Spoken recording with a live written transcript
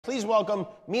Please welcome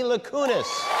Mila Kunis.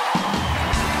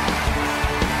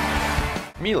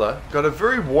 Mila got a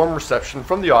very warm reception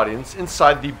from the audience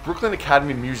inside the Brooklyn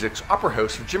Academy of Music's Opera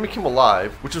House for Jimmy Kimmel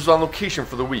Live, which was on location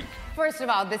for the week. First of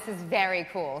all, this is very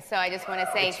cool, so I just want to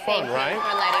say it's thank fun, you right?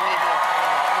 for letting me be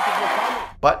a part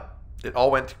of it. But it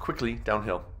all went quickly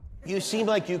downhill. You seem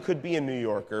like you could be a New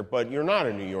Yorker, but you're not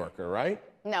a New Yorker, right?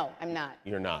 No, I'm not.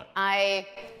 You're not. I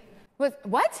was,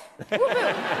 what?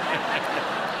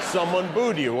 Woo-hoo. Someone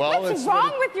booed you. Well, What's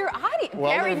wrong with your audience? Well,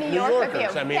 Very they're New York of you.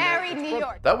 Yorkers. I mean, very New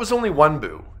York. That was only one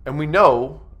boo, and we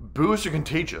know boos are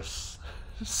contagious.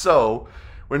 So,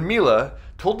 when Mila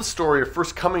told the story of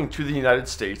first coming to the United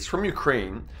States from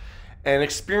Ukraine and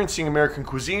experiencing American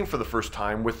cuisine for the first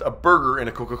time with a burger and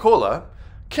a Coca-Cola,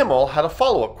 Kimmel had a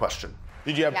follow-up question.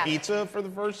 Did you have pizza for the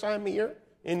first time here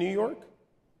in New York?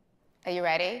 Are you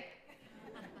ready?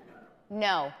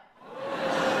 No.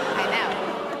 I know.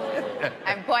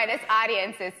 And boy, this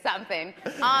audience is something.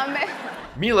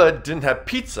 Mila didn't have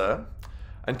pizza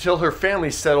until her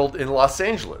family settled in Los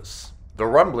Angeles. The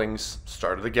rumblings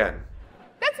started again.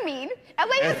 That's mean.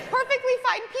 LA has perfectly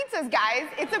fine pizzas, guys.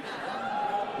 It's a...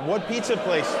 What pizza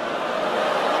place?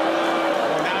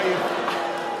 Well, now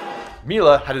you...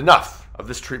 Mila had enough of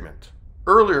this treatment.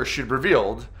 Earlier, she'd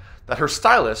revealed that her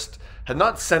stylist had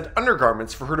not sent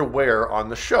undergarments for her to wear on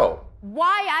the show.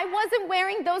 Why I wasn't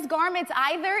wearing those garments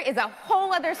either is a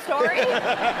whole other story.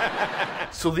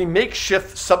 So the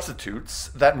makeshift substitutes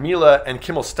that Mila and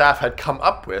Kimmel's staff had come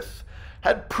up with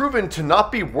had proven to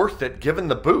not be worth it given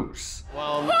the boos.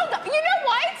 Well, Hold on. You know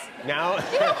what? now...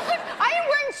 You know what? I am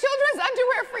wearing children's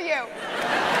underwear for you.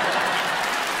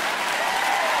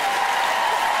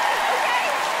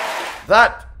 Okay?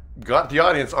 That got the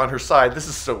audience on her side. This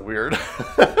is so weird.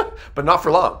 But not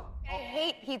for long. I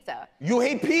hate pizza. You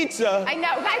hate pizza? I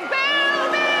know. Guys, boo!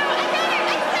 Boo!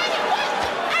 I said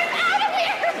it! I'm out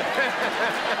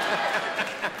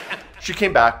of here! She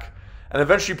came back and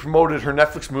eventually promoted her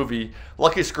Netflix movie,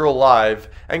 Luckiest Girl Alive,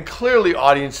 and clearly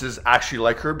audiences actually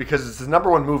like her because it's the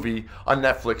 #1 movie on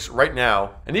Netflix right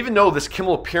now. And even though this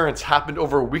Kimmel appearance happened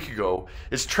over a week ago,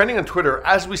 it's trending on Twitter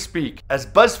as we speak, as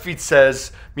BuzzFeed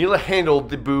says Mila handled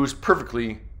the boos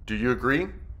perfectly. Do you agree?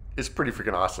 It's pretty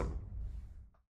freaking awesome.